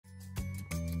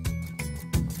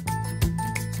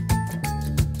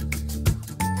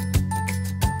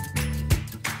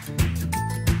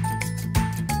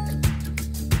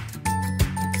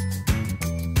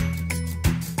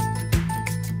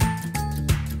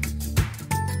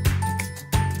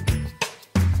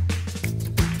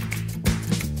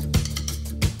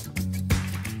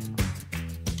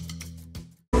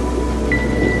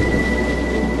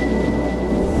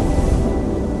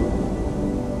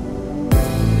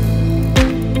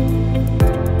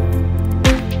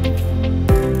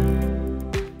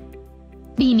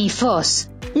FOS,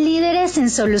 líderes en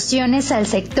soluciones al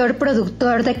sector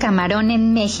productor de camarón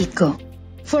en México.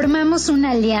 Formamos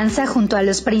una alianza junto a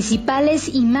los principales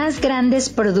y más grandes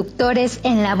productores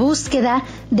en la búsqueda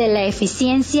de la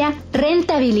eficiencia,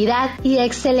 rentabilidad y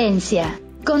excelencia.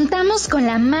 Contamos con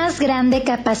la más grande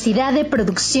capacidad de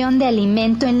producción de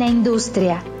alimento en la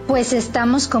industria, pues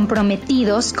estamos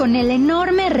comprometidos con el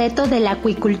enorme reto de la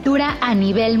acuicultura a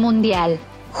nivel mundial.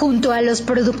 Junto a los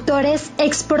productores,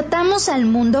 exportamos al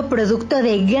mundo producto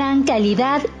de gran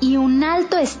calidad y un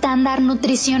alto estándar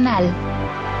nutricional.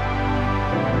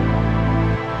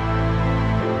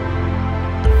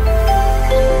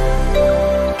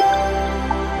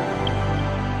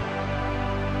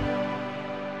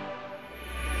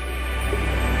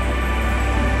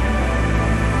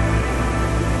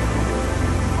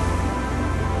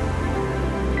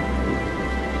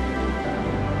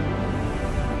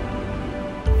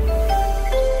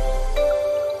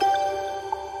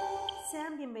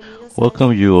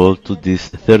 Welcome you all to this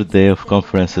third day of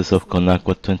conferences of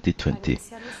CONACUA 2020.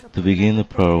 To begin the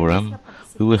program,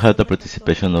 we will have the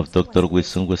participation of Dr.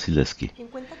 Wasielesky.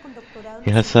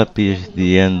 He has a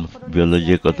PhD in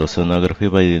biological oceanography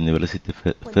by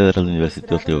the Federal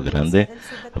University of Rio Grande,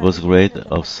 a postgrad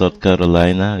of South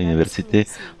Carolina University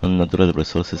on natural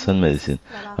resources and medicine.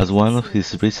 As one of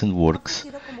his recent works,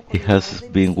 he has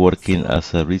been working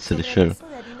as a researcher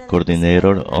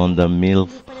coordinator on the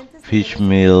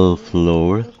fishmeal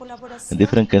flour and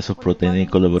different kinds of protein in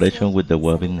collaboration with the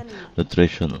Wavin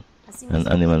Nutrition and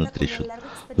Animal Nutrition.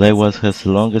 Likewise has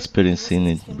long experience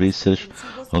in research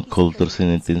on cultures in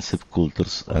intensive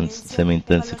cultures and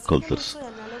semi-intensive cultures.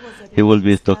 He will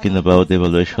be talking about the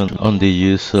evaluation on the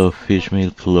use of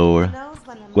fishmeal flour,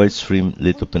 white shrimp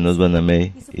Litopenaeus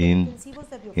Vannamei in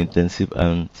intensive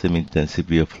and semi-intensive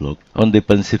biofloc on the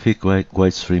Pacific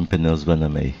white shrimp Penaeus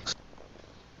Vannamei.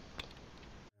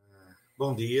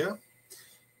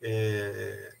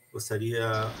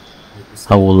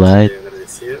 I would like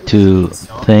to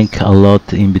thank a lot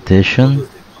the invitation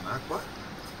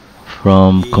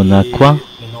from CONACUA,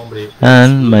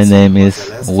 and my name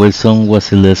is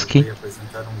Wasielesky.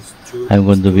 I'm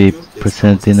going to be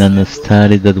presenting a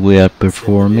study that we are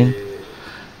performing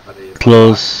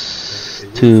close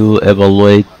to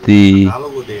evaluate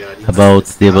about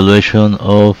the evaluation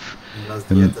of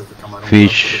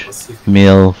fish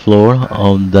meal flour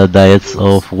on the diets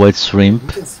of white shrimp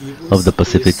of the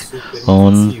Pacific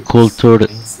on culture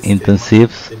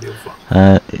intensive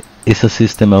is a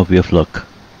system of biofloc.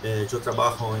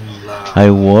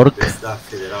 I work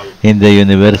in the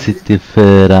University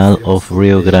Federal of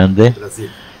Rio Grande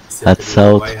at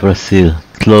South Brazil,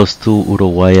 close to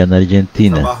Uruguay and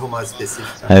Argentina.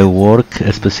 I work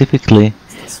specifically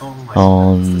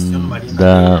on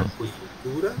the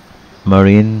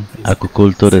marine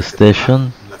aquaculture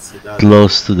station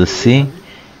close to the sea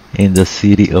in the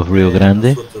city of Rio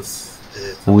Grande.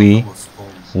 We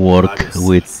work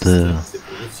with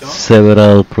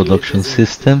several production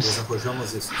systems,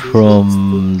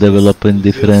 from developing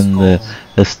different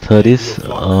studies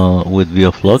with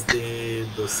biofloc.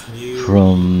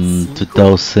 From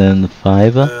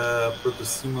 2005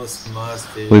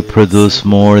 we produce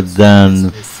more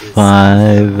than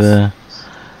 5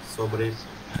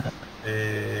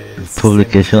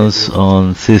 publications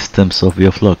on systems of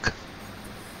biofloc.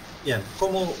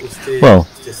 Well,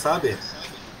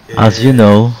 as you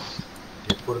know,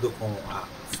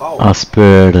 as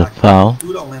per the FAO,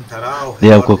 the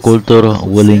aquaculture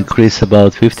will increase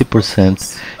about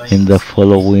 50% in the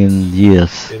following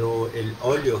years,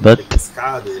 but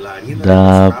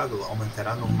the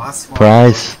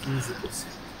price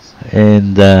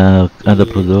and the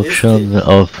production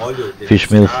of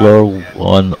fishmeal flour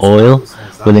on oil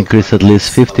will increase at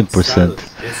least 15%.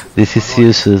 This is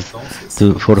used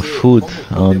for food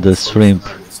on the shrimp.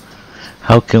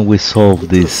 How can we solve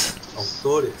this?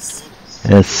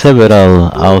 Several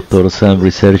authors and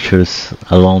researchers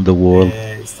around the world,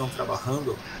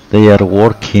 they are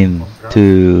working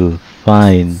to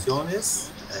find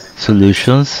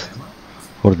solutions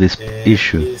for this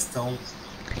issue.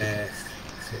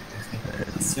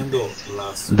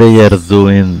 They are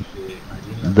doing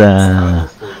the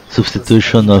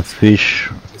substitution of fish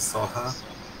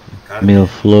meal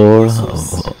flour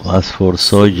as for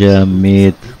soya,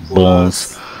 meat,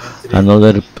 bones, and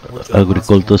other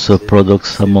agricultural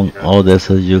products, among others,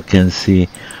 as you can see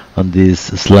on this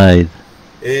slide.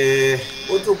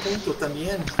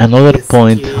 Another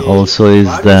point also is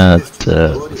that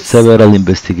several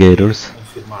investigators,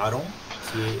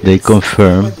 they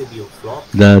confirm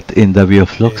that in the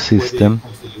biofloc system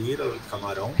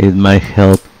it might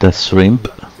help the shrimp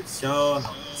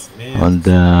on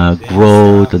the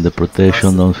growth and the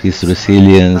protection of his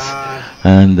resilience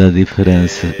and the different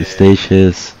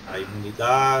stages,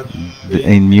 the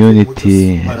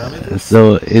immunity.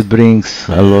 So it brings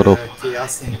a lot of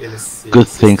good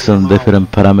things on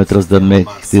different parameters that make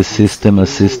this system a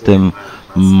system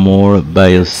more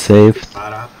biosafe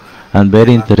and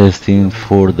very interesting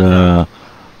for the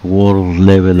world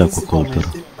level aquaculture,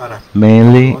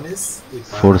 mainly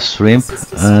for shrimp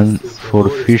and for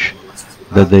fish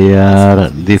that they are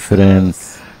different,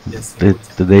 that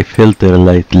they filter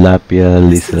like tilapia,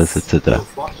 lizards, etc.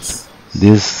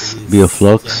 These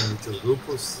bioflocs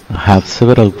have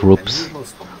several groups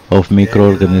of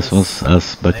microorganisms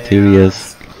as bacteria,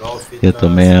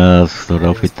 diatomeas,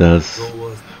 chlorophytas,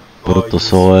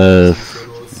 protozoas,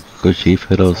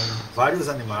 cruciferous,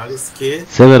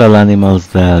 several animals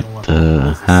that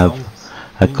have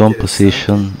a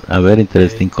composition, a very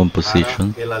interesting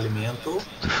composition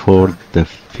for the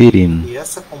feeding,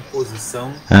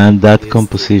 and that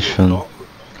composition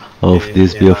of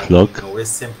this biofloc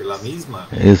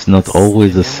is not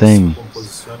always the same.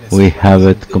 We have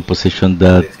a composition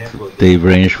that they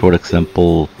range, for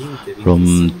example,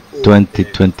 from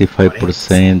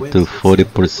 20-25% to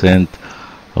 40%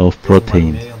 of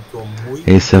protein.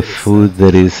 It's a food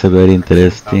that is very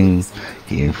interesting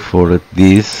for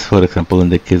this, for example, in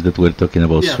the case that we're talking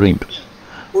about shrimp.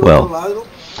 Well,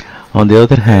 on the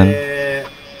other hand,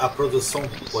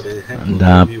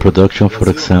 the production, for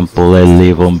example, I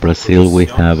live in Brazil, we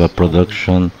have a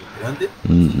production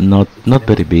not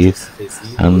very big,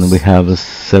 and we have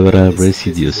several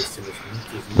residues.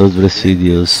 Those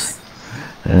residues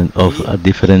of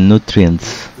different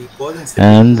nutrients,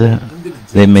 and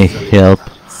they may help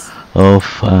of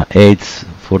aids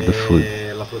for the food.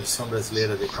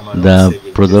 The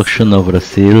production of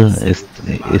Brazil is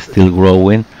still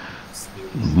growing,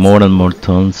 more and more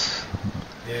tons,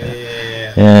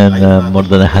 and more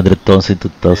than 100 tons in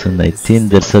 2019.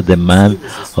 There's a demand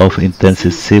of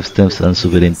intensive systems and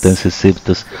super intensive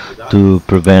systems to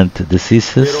prevent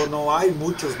diseases.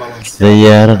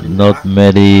 There are not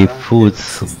many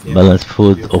balanced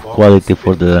food of quality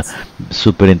for the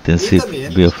super intensive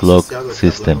biofloc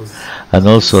system, and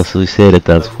also associated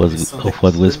as of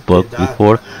what we spoke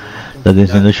before, the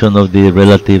diminution of the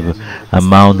relative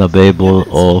amount available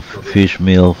of fish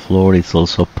meal flour is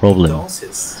also a problem.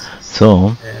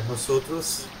 So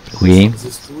we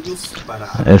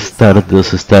started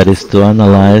those studies to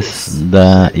analyze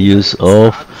the use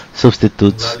of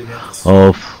substitutes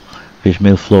of fish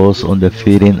meal flours on the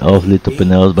feeding of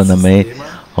Litopenaeus Vannamei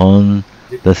on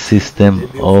the system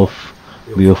of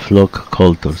biofloc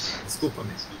cultures.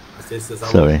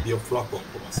 Sorry,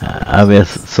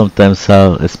 sometimes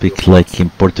I'll speak like in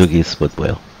Portuguese, but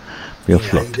well,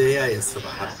 biofloc.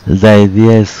 The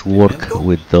idea is work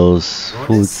with those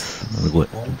foods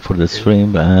for the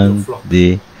shrimp and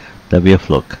the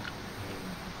biofloc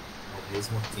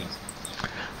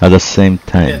at the same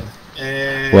time.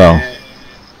 Well,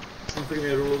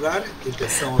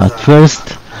 at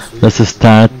first, let's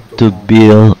start to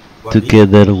build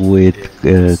together with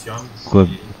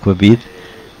COVID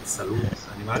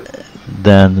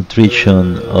the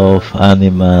nutrition of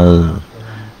animal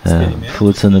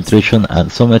foods and nutrition,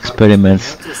 and some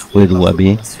experiments with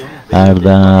wabi are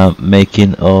the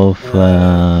making of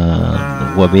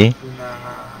wabi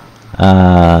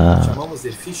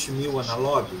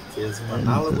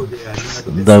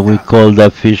that we call the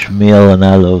fish meal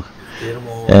analog,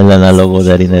 el análogo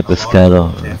de harina de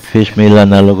pescado, fish meal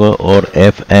análogo or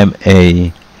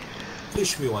FMA,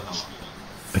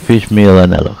 fish meal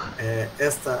analog.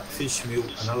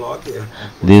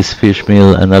 This fish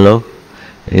meal analog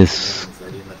is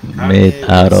made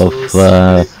out of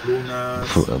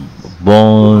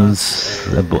bones,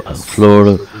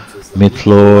 flour, meat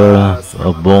flour,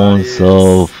 bones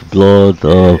of blood,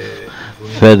 of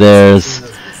feathers,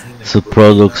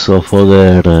 subproducts of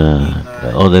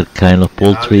other kind of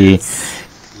poultry,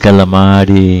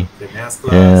 calamari,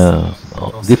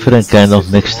 different kind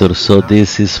of mixture. So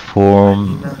this is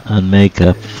formed and make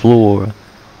a flour,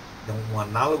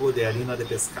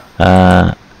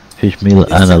 fish meal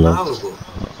analog.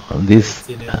 This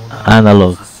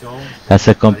analog has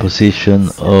a composition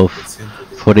of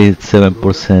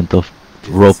 47% of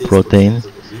raw protein,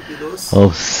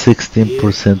 of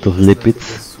 16% of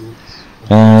lipids,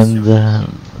 and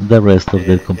the rest of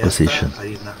the composition.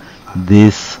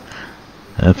 This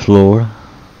flour,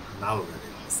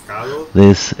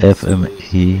 this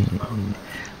FME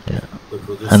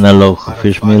analog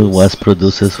fish meal was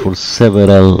produced for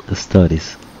several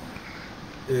studies.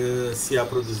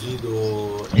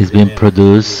 It's been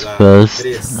produced first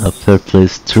after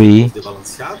phase 3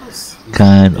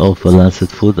 kind of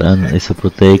balanced food and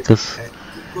isoproteicos,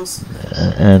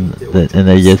 and the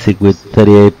energetic with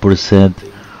 38%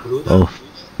 of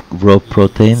raw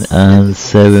protein and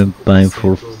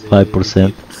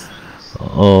 7.45%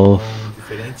 of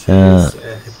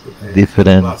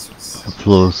different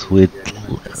flours with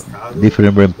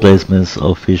different replacements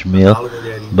of fish meal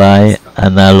by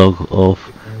analog of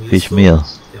fish meal.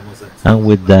 And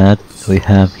with that, we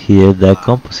have here the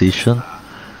composition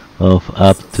of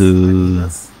up to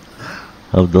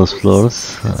of those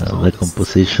floors, the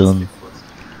composition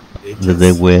that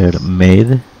they were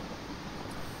made,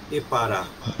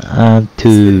 and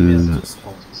two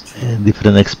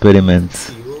different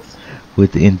experiments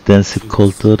with intensive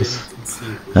cultures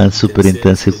and super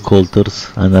intensive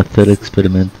cultures, and a third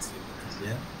experiment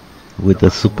with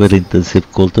a super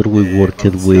intensive culture. We worked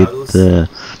with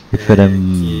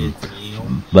different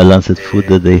balanced food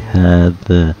that they had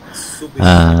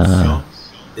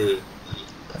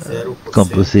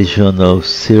composition of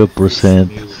 0%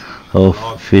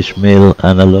 of fish meal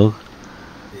analog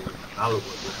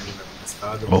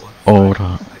or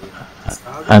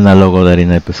análogo de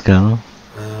harina de pescado.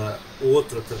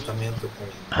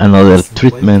 Another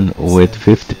treatment with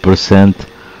 50%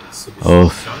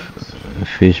 of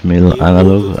fish meal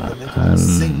analog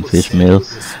and fish meal,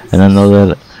 and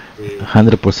another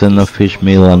 100% of fish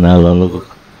meal analog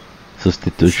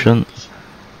substitution,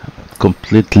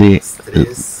 completely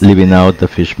leaving out the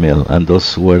fish meal. And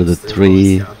those were the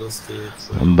three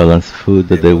balanced food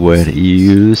that they were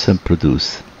used and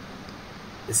produced.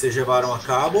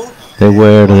 They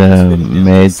were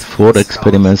made 4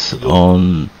 experiments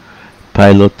on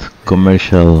pilot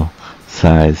commercial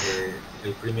size.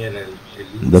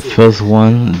 The first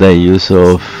one, the use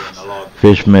of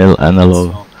fish meal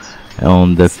analog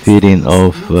on the feeding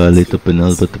of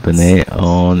Litopenaeus Vannamei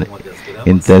on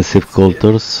intensive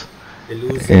cultures,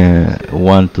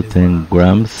 1 to 10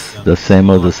 grams, the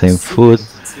same food,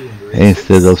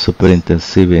 instead of super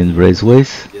intensive in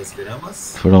raceways,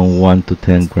 from 1 to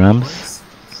 10 grams.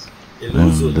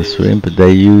 And the shrimp,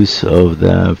 the use of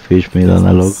the fish meal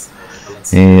analog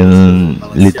in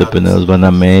Litopenaeus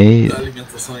Vannamei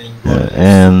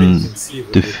and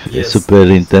to super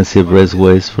intensive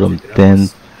raceways from 10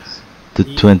 to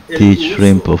 20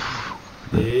 shrimp of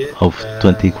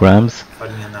 20 grams,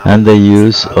 and the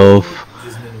use of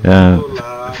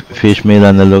fish meal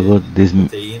analog,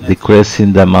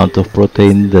 decreasing the amount of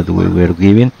protein that we were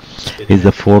giving, is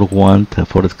the fourth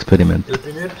experiment.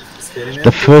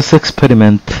 The first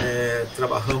experiment,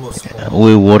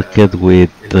 we worked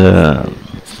with the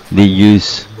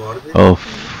use of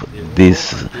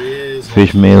this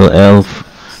fish meal elf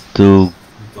to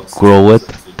grow it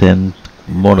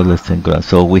more or less 10 grams.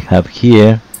 So we have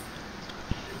here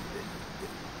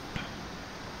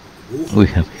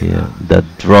the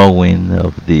drawing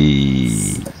of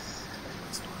the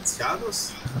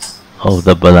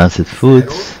balanced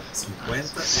foods,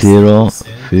 0,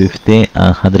 50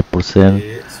 and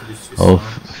 100% of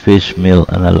fish meal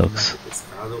analogs,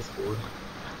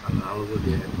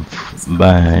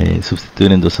 by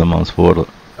substituting those amounts for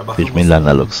fish meal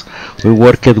analogs. We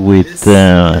worked with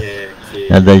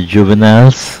the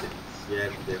juveniles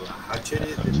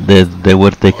that they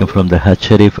were taken from the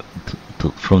hatchery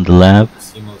from the lab.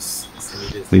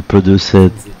 We produced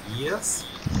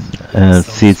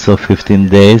seeds of 15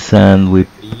 days, and we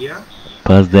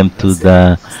passed them to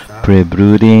the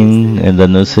pre-brooding in the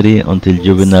nursery until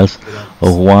juveniles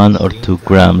of 1 or 2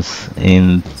 grams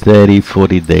in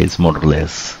 30-40 days, more or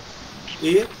less.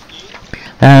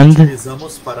 And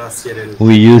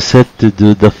we used it to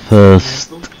do the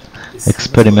first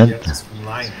experiment.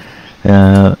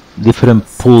 Different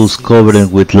pools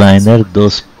covered with liner.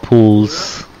 Those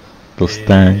pools, those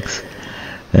tanks,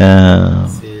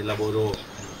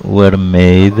 were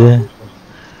made.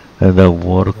 The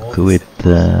work with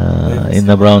in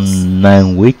around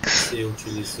 9 weeks.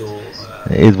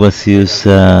 It was used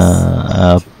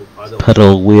a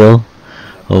pedal wheel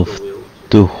of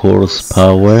 2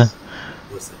 horsepower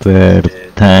per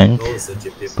tank,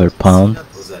 per pound,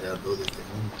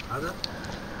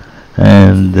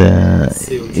 and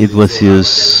it was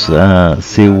used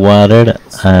seawater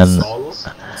and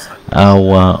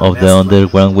agua of the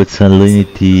underground with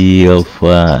salinity of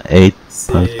 8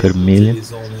 parts per million.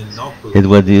 It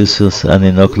was used as an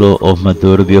inoculo of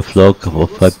mature biofloc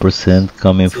of 5%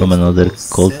 coming from another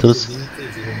cultures.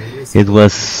 It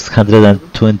was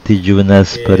 120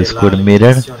 juveniles per square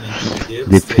meter.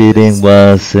 The feeding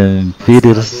was in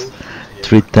feeders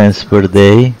 3 times per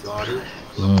day,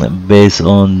 based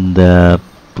on the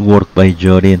work by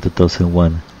Jody in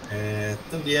 2001.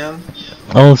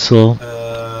 Also,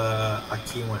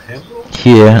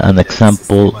 Here an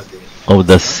example of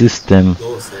the system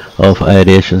of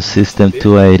aeration system,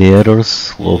 two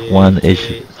aerators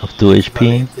of 2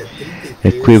 HP,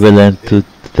 equivalent to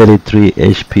 33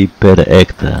 HP per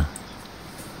hectare.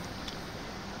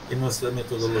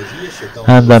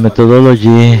 And the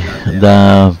methodology,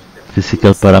 the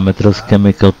physical parameters,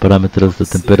 chemical parameters, the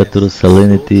temperature,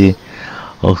 salinity,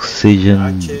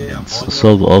 oxygen,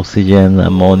 solved oxygen,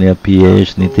 ammonia,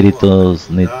 pH, nitritos,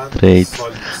 nitrates,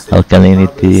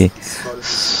 alkalinity,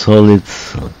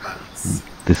 solids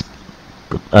this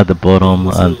at the bottom,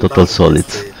 and total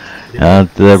solids. And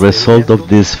the result of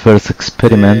this first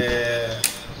experiment,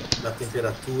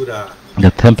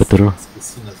 the temperature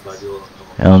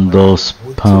on those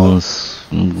pounds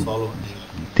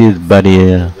did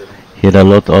vary here a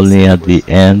lot. Only at the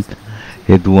end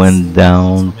it went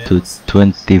down to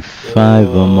 25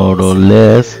 or more or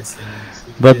less,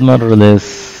 but more or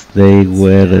less they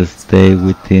were stay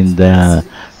within the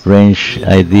range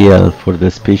ideal for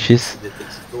the species,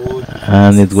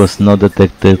 and it was not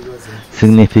detected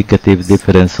significant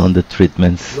difference on the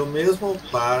treatments.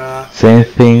 Same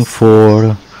thing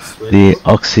for the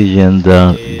oxygen,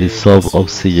 the dissolved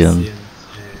oxygen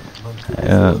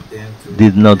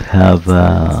did not have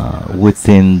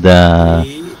within the,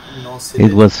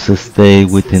 it was stay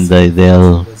within the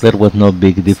ideal. There was no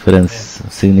big difference,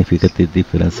 significant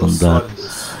difference on that.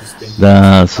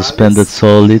 The suspended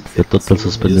solid, the total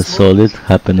suspended solid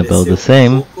happened about the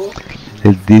same.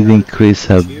 It did increase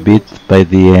a bit by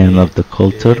the end of the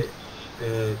culture.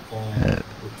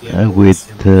 With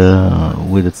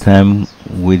the time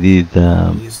we did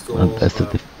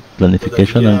assertive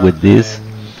planification, and with this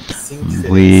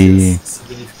we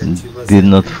did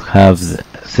not have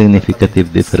significant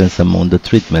difference among the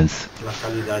treatments.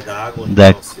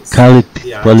 The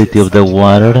quality of the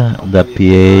water, the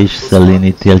pH,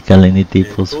 salinity, alkalinity,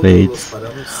 phosphates,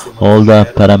 all the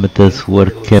parameters were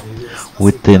kept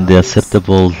within the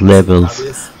acceptable levels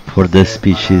for the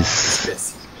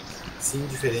species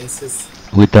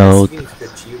without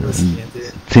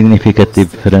significant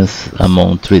difference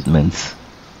among treatments.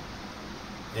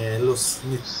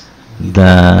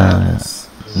 The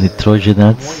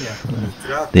nitrogenates,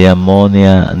 the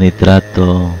ammonia,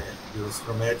 nitrato,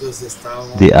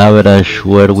 the average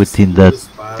were within the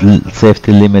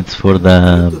safety limits for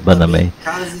the Vannamei.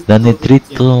 The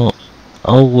nitrito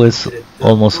always,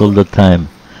 almost all the time,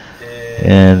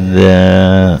 and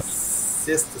the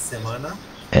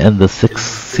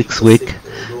sixth week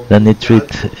the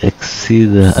nitrate exceed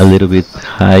a little bit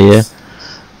higher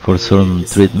for some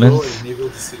treatments,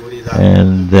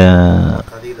 and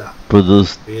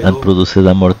produced a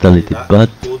mortality, but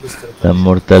the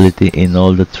mortality in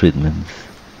all the treatments.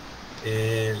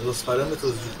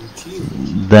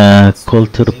 The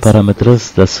culture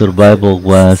parameters, the survival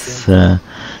was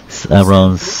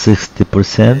around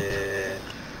 60%.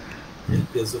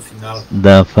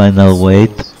 The final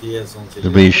weight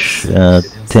reached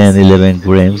 10-11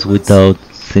 grams without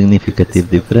significant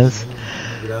difference.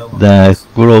 The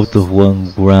growth of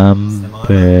 1 gram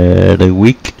per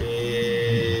week.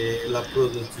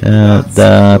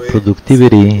 The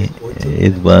productivity,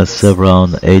 it was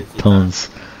around 8 tons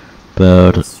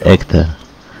per hectare.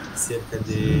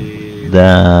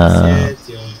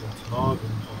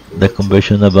 The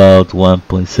conversion about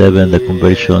 1.7, the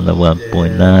conversion at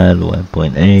 1.9,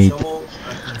 1.8,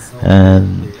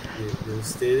 and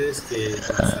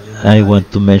I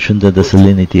want to mention that the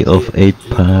salinity of 8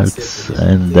 parts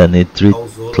and the nitrate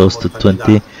close to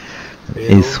 20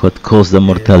 is what caused the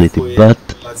mortality, but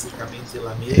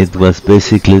it was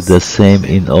basically the same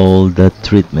in all the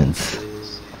treatments.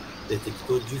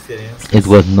 It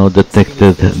was not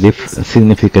detected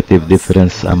significant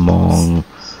difference among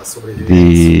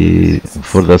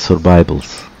for the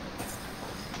survivals.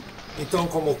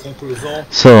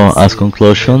 So, as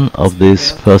conclusion of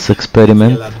this first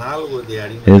experiment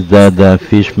is that the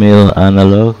fishmeal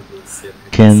analog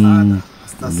can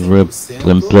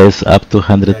replace up to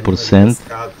 100%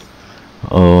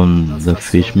 on the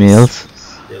fish meals,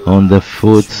 on the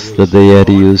foods that they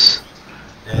are used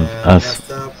as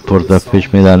for the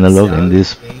fishmeal analog in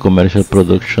this commercial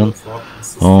production,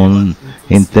 on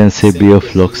intensive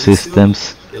biofloc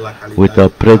systems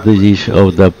without prejudice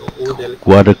of the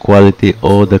water quality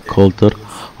or the culture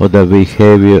or the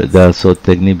behavior, the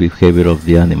zootechnic behavior of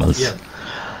the animals.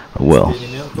 Well,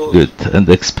 good. And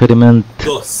experiment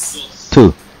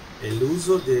 2.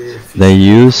 The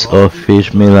use of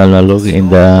fish meal analog in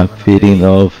the feeding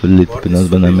of Litopenaeus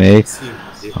Vannamei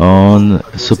on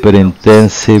super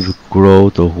intensive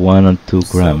growth of 1 and 2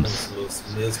 grams.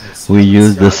 We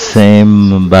use the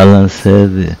same balanced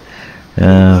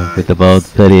with about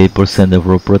 38% of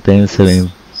raw protein,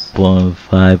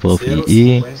 7.5 of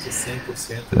EE,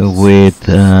 with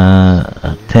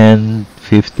 10,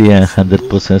 50, and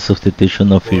 100%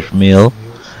 substitution of fish meal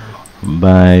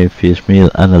by fish meal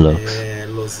analogs.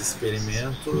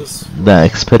 The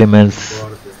experiments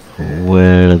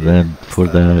were then for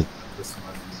the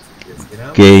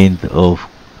gain of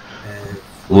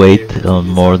weight on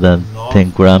more than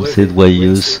 10 grams. It was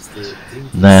used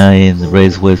 9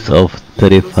 race weights of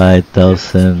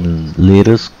 35,000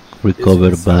 liters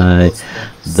recovered by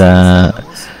the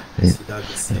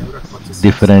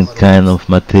different kind of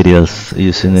materials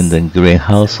using in the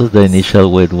greenhouses. The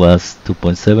initial weight was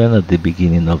 2.7 at the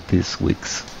beginning of these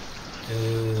weeks.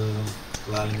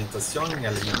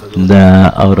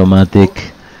 The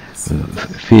automatic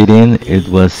feeding, it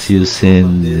was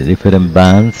using different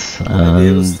bands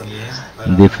and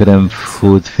different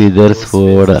food feeders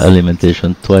for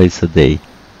alimentation twice a day.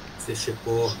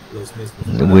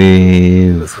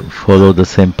 We follow the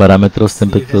same parameters: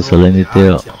 temperature,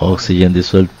 salinity, oxygen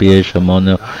dissolved, pH,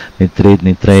 ammonia, nitrate,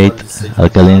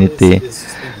 alkalinity,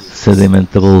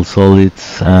 sedimentable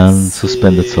solids, and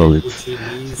suspended solids.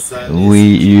 We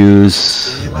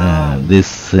use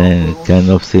this kind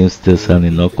of things. There's an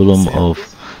inoculum of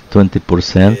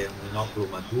 20%,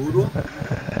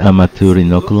 a mature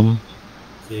inoculum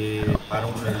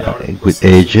with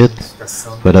aged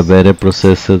for a better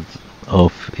process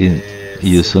of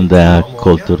use on the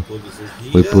culture.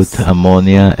 We put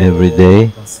ammonia every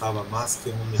day.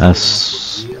 As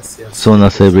soon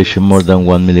as I reach more than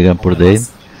 1 milligram per day,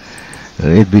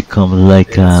 it becomes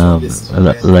like a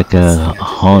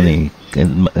honey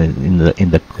in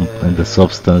the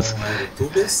substance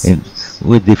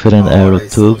with different aero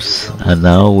tubes. And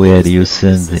now we are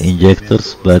using the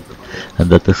injectors, but at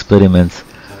that experiments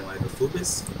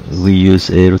we use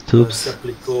aero tubes.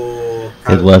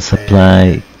 It was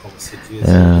applied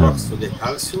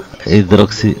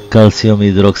calcium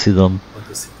hydroxidome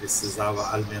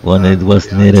when it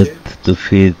was needed to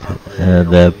feed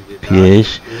the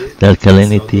pH, the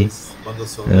alkalinity,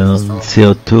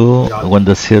 CO2 when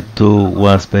the CO2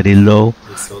 was very low,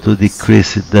 to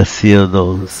decrease the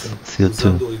CO2.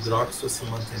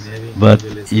 But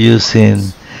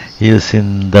using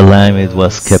the lime, it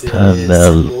was kept at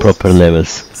the proper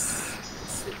levels.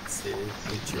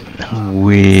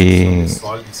 We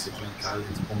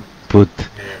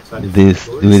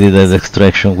did an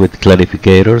extraction with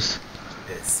clarificators.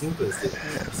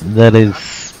 That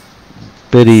is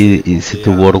very easy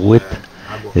to work with.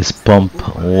 Is pump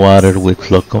water with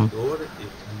flocum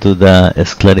to the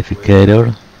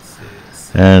clarificator,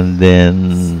 and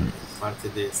then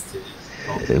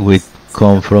we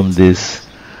come from this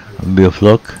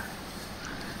biofloc.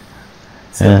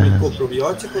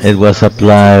 It was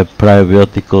applied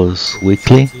probiotics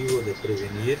weekly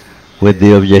with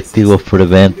the objective of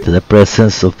prevent the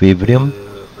presence of Vibrio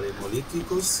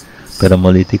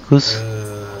Peromolyticus.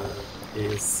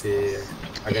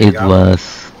 It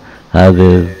was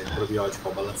added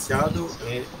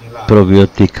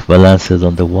probiotic balances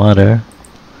on the water.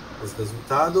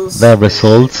 The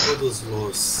results,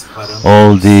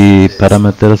 all the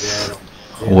parameters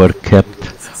were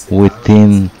kept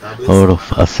within or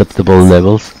of acceptable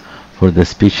levels for the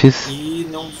species,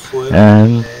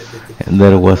 and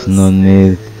there was no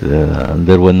need,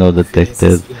 there were no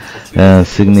detected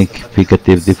significant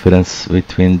difference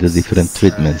between the different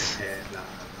treatments.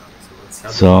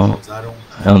 So,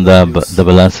 and the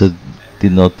balance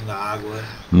did not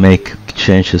make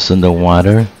changes on the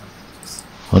water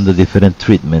on the different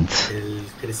treatments.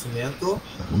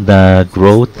 The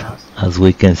growth, as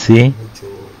we can see,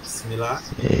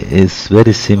 is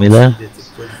very similar,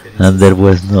 and there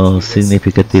was no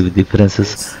significant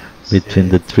differences between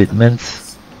the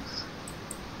treatments.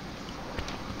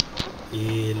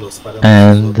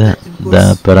 And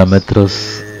the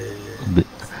parameters,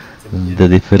 the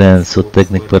different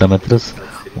zootechnic parameters,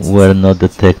 were not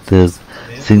detected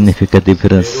significant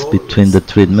difference between the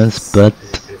treatments, but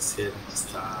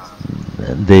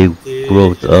they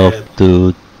grew up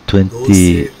to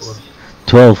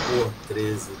 12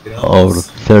 or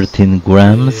 13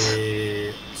 grams.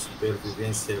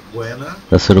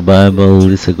 The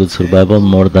survival is a good survival,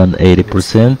 more than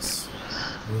 80%.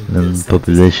 And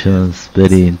population is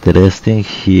very interesting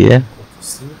here.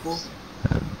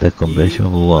 The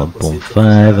conversion was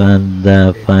 1.5, and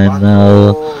the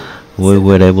final we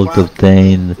were able to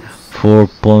obtain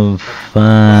 4.5,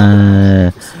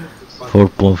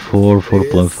 4.4,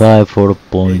 4.5,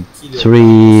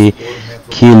 4.3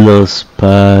 kilos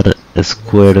per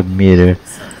square meter.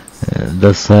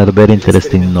 Those are very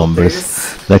interesting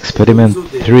numbers. The experiment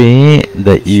 3,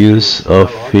 the use of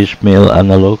fishmeal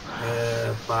analog,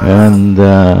 and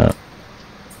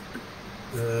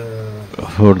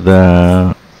for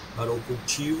the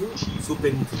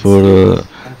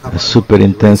super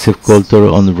intensive culture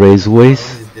on raceways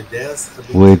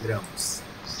with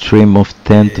shrimp of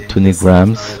 10 to 20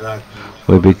 grams.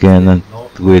 We began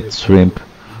with shrimp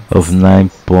of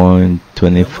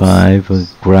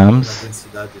 9.25 grams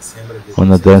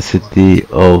on a density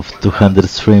of 200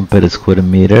 shrimp per square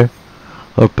meter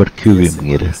or per cubic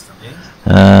meter.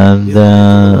 And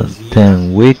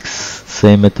 10 weeks,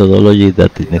 same methodology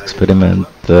that in experiment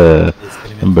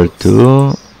number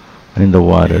 2 in the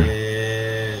water.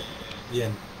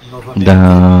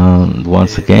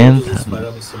 Once again,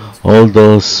 all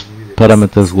those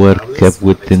parameters were kept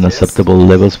within acceptable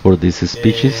levels for this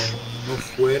species.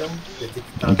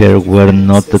 There were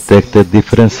not detected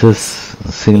differences,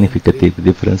 significant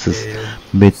differences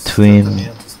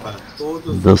between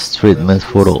those treatments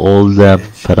for all the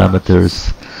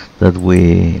parameters that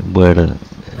we were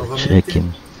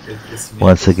checking.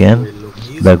 Once again,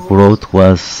 the growth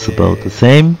was about the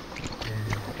same,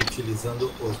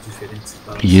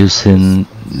 using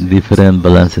different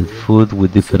balanced food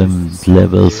with different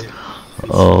levels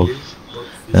of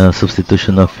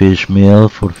substitution of fish meal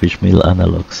for fish meal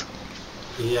analogs.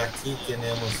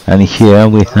 And here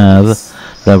we have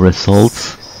the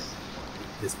results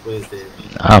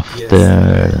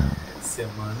after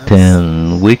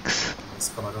 10 weeks.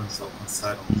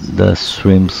 The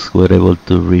shrimps were able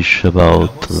to reach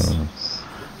about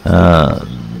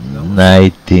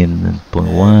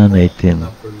 19.1, 18,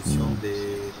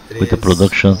 with a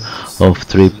production of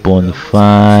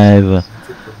 3.5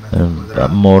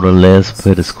 more or less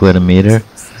per square meter,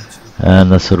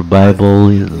 and a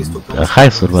high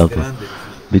survival,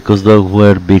 because those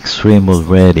were big shrimp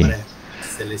already.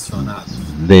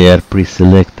 They are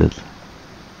pre-selected.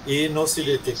 It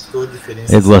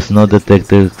was not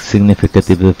detected significant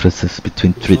differences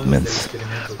between treatments.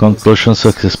 Conclusions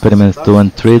of experiments 2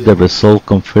 and 3, the result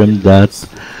confirmed that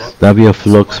the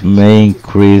bioflocs may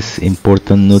increase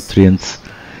important nutrients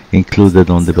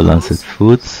included on the balanced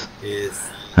foods,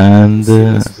 and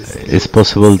it's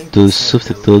possible to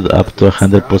substitute up to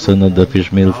 100% of the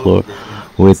fish meal flour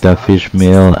with a fish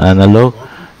meal analog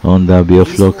on the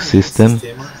biofloc system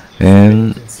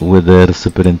and with their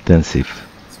super intensive.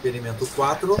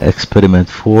 Experiment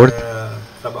 4,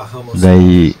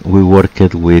 we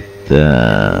worked with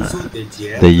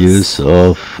the use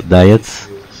of diets,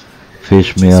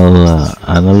 fish meal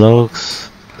analogs,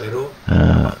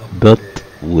 but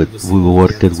we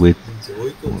worked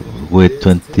with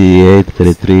 28,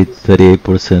 33,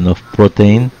 38% of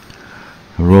protein,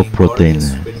 raw protein,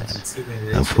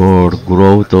 for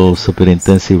growth of super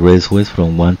intensive raceways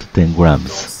from 1 to 10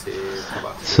 grams.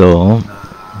 So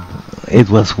it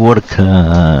was work 3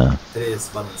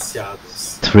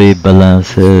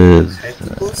 balanced,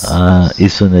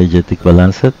 isoenergetic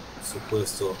balanced,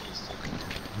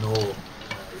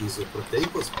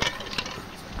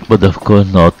 but of course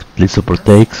not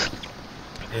isoproteics.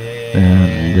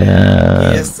 And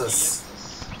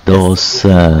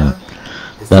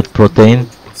that protein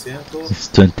is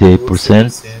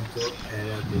 28%,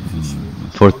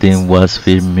 14 was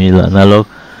fish meal analog,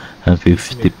 and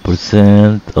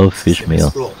 50% of fish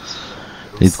meal.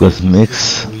 It was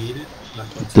mixed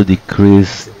to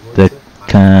decrease the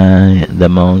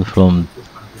amount from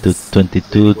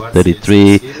 22,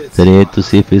 33, 38 to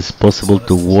see if it's possible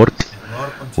to work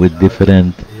with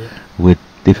different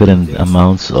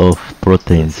amounts of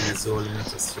proteins.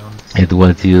 It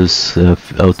was used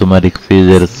automatic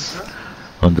feeders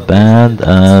on the band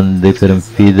and different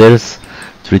feeders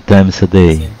 3 times a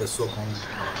day.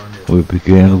 We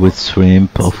began with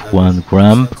shrimp of 1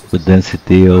 gram with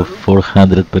density of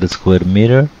 400 per square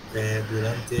meter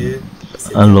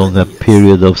along a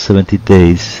period of 70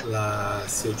 days.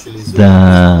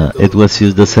 It was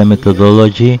used the same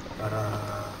methodology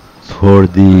for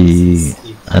the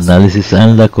analysis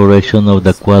and the correction of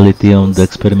the quality on the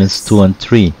experiments 2 and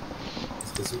 3.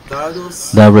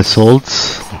 The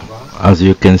results, as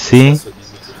you can see,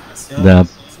 the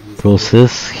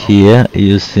process here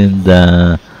using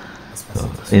the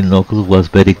inoculum was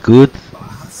very good.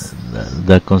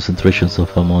 The concentrations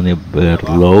of ammonia were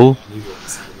low,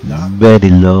 very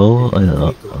low,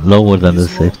 lower than the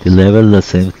safety level. The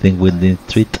same thing with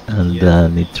nitrate and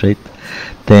nitrate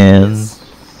 10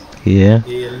 here,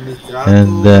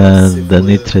 and the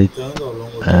nitrate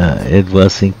it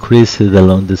was increased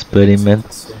along the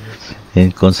experiment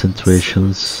in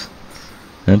concentrations,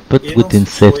 but within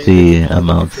safety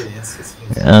amounts,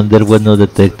 and there were no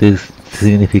detected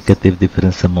significant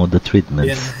difference among the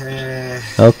treatments.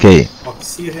 Okay.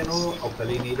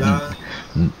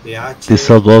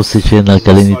 Dissolved oxygen,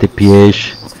 alkalinity,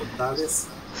 pH,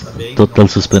 total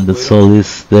suspended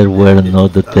solids, there were no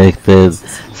detected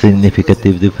significant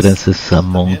differences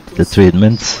among the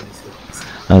treatments.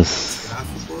 As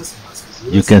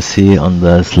you can see on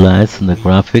the slides and the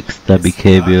graphics, the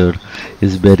behavior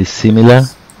is very similar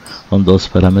on those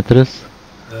parameters.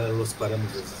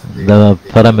 The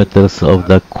parameters of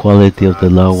the quality of the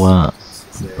lava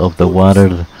of the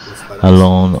water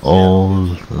alone,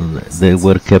 all they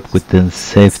were kept within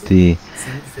safety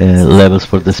levels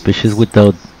for the species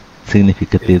without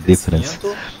significant difference.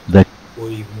 The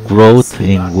growth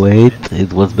in weight,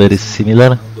 it was very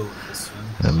similar,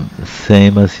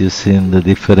 same as you see in the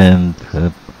different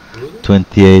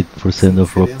 28%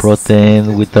 of raw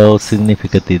protein without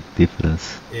significant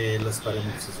difference.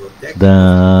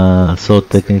 The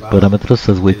zootechnic parameters,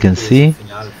 as we can see,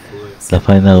 the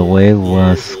final weight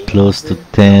was close to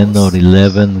 10 or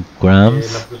 11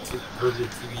 grams.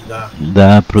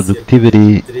 The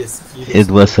productivity, it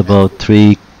was about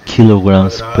 3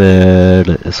 kilograms per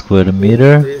square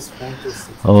meter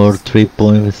or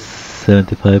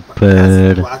 3.75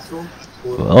 per,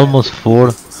 almost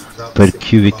 4 per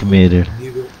cubic meter.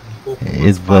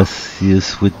 It was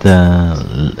used with a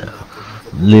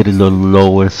little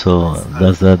lower, so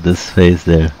that's the space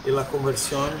there.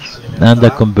 And the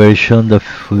conversion, the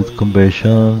food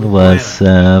conversion was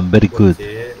very good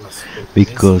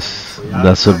because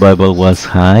the survival was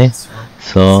high,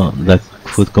 so the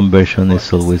food conversion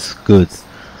is always good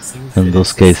in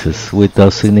those cases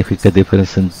without significant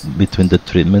difference between the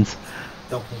treatments.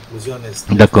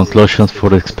 The conclusions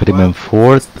for experiment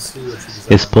 4: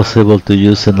 it's possible to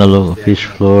use analog fish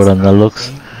flour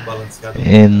analogs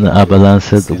in a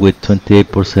balanced with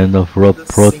 28% of raw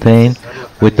protein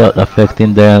without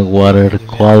affecting the water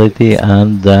quality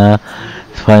and the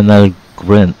final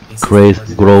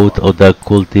growth of the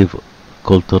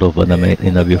culture of Vannamei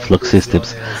in a biofloc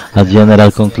systems. As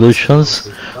general conclusions,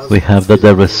 we have that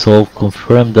the results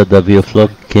confirm that the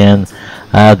biofloc can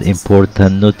add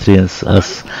important nutrients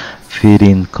as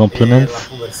feeding complements.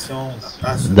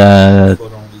 The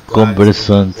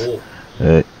conversions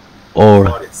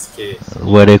or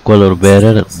were equal or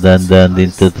better than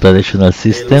the traditional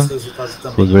system.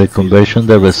 For the conversion,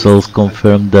 the results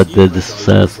confirm that there is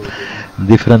a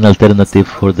different alternative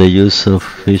for the use of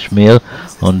fish meal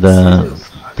on the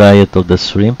diet of the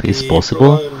shrimp is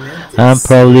possible, and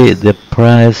probably the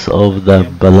price of the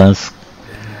balance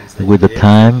with the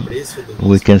time,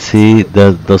 we can see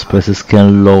that those prices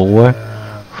can lower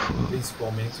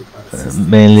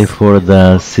mainly for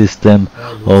the system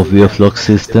of biofloc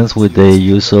systems with the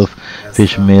use of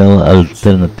fish meal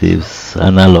alternatives,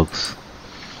 analogs.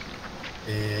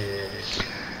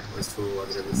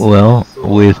 Well,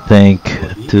 we thank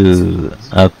to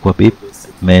Aquavip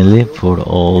mainly for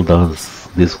all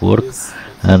this work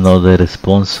and other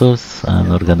sponsors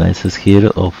and organizers here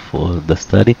of the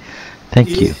study. Thank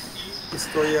you.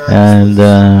 And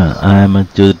I'm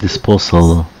at your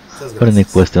disposal for any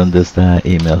question. There's the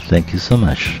email. Thank you so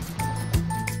much.